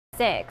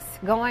6,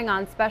 going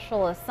on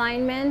special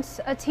assignment,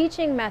 a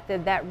teaching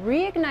method that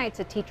reignites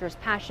a teacher's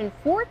passion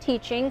for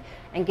teaching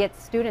and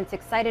gets students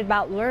excited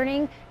about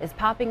learning, is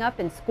popping up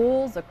in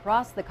schools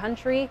across the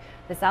country.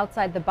 This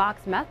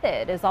outside-the-box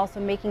method is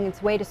also making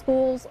its way to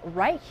schools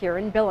right here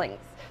in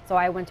Billings. So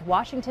I went to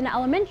Washington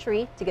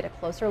Elementary to get a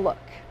closer look.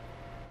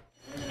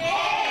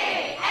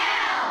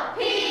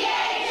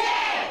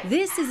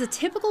 This is a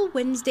typical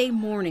Wednesday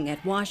morning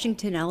at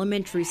Washington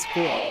Elementary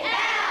School.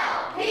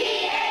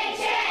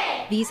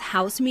 These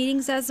house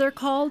meetings, as they're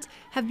called,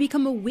 have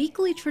become a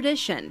weekly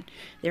tradition.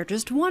 They're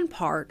just one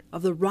part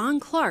of the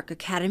Ron Clark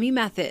Academy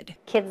method.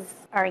 Kids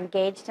are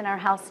engaged in our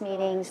house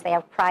meetings. They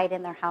have pride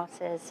in their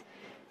houses.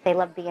 They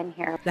love being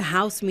here. The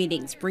house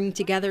meetings bring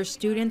together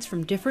students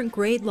from different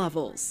grade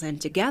levels,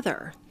 and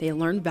together they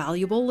learn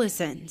valuable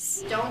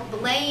lessons. Don't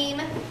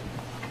blame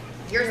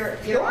your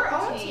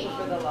own team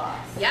for the loss.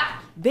 Yeah.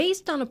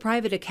 Based on a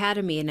private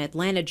academy in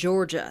Atlanta,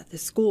 Georgia, the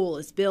school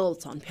is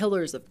built on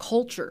pillars of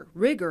culture,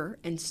 rigor,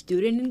 and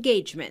student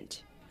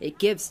engagement. It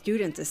gives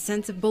students a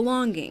sense of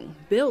belonging,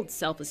 builds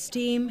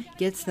self-esteem,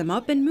 gets them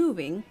up and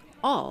moving,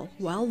 all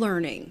while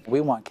learning.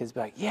 We want kids to be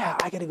like, yeah,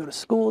 I got to go to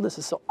school. This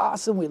is so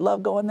awesome. We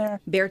love going there.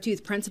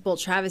 Beartooth principal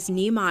Travis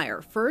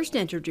Niemeyer first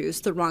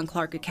introduced the Ron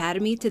Clark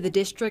Academy to the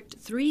district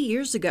 3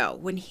 years ago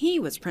when he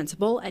was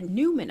principal at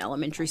Newman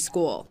Elementary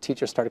School.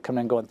 Teachers started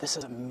coming in going, this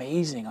is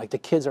amazing. Like, the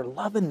kids are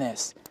loving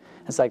this.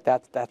 It's like,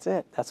 that's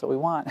it. That's what we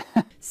want.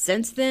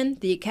 Since then,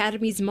 the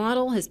Academy's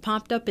model has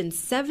popped up in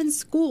 7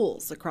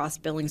 schools across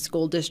Billings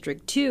School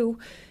District 2.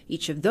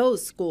 Each of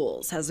those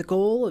schools has a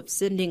goal of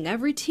sending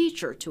every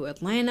teacher to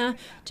Atlanta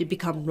to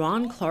become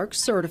Ron Clark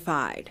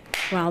certified.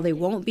 While they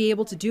won't be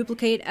able to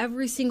duplicate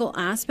every single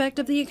aspect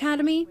of the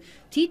Academy,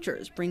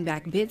 teachers bring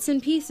back bits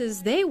and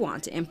pieces they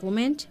want to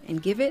implement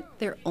and give it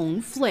their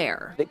own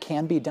flair. It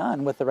can be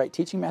done with the right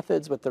teaching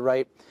methods, with the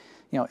right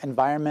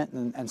environment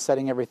and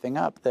setting everything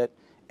up, that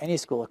any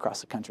school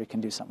across the country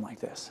can do something like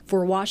this.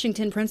 For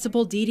Washington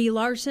principal Dee Dee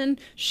Larson,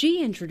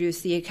 she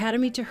introduced the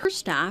Academy to her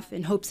staff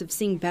in hopes of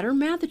seeing better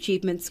math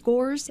achievement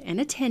scores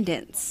and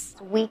attendance.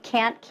 We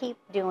can't keep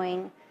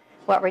doing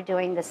what we're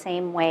doing the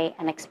same way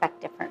and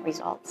expect different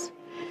results.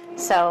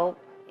 So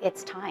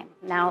it's time.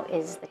 Now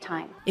is the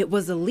time. It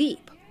was a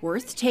leap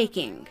worth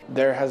taking.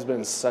 There has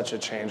been such a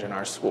change in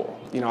our school.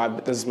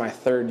 This is my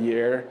 3rd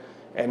year,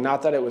 and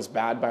not that it was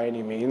bad by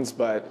any means,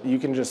 but you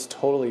can just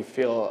totally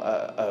feel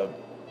a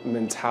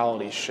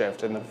mentality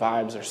shift, and the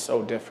vibes are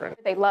so different.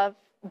 They love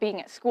being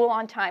at school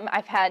on time.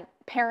 I've had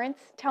parents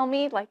tell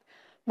me, like,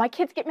 my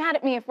kids get mad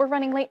at me if we're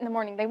running late in the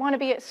morning. They want to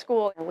be at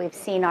school. We've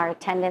seen our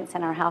attendance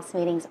in our house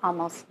meetings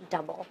almost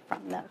double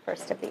from the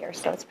first of the year,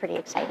 so it's pretty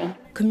exciting.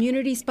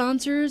 Community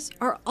sponsors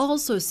are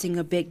also seeing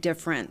a big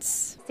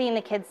difference. Seeing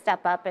the kids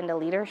step up into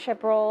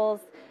leadership roles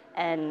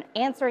and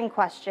answering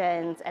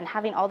questions and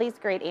having all these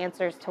great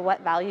answers to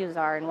what values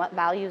are and what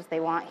values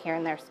they want here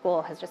in their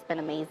school has just been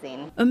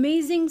amazing.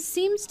 Amazing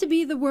seems to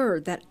be the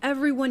word that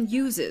everyone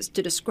uses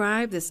to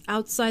describe this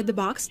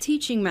outside-the-box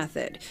teaching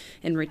method.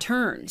 In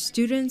return,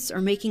 students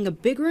are making a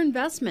bigger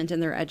investment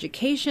in their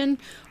education,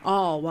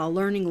 all while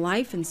learning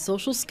life and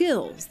social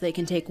skills they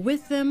can take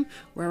with them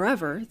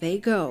wherever they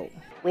go.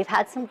 We've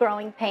had some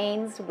growing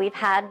pains. We've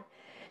had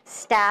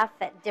staff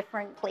at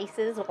different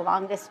places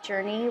along this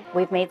journey.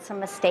 We've made some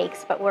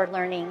mistakes, but we're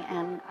learning,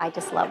 and I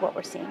just love what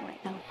we're seeing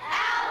right now.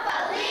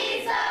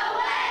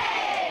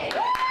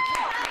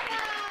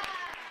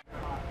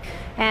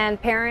 And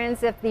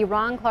parents, if the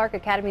Ron Clark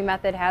Academy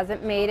method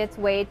hasn't made its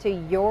way to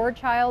your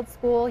child's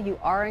school, you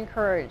are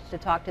encouraged to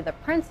talk to the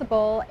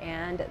principal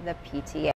and the PTA.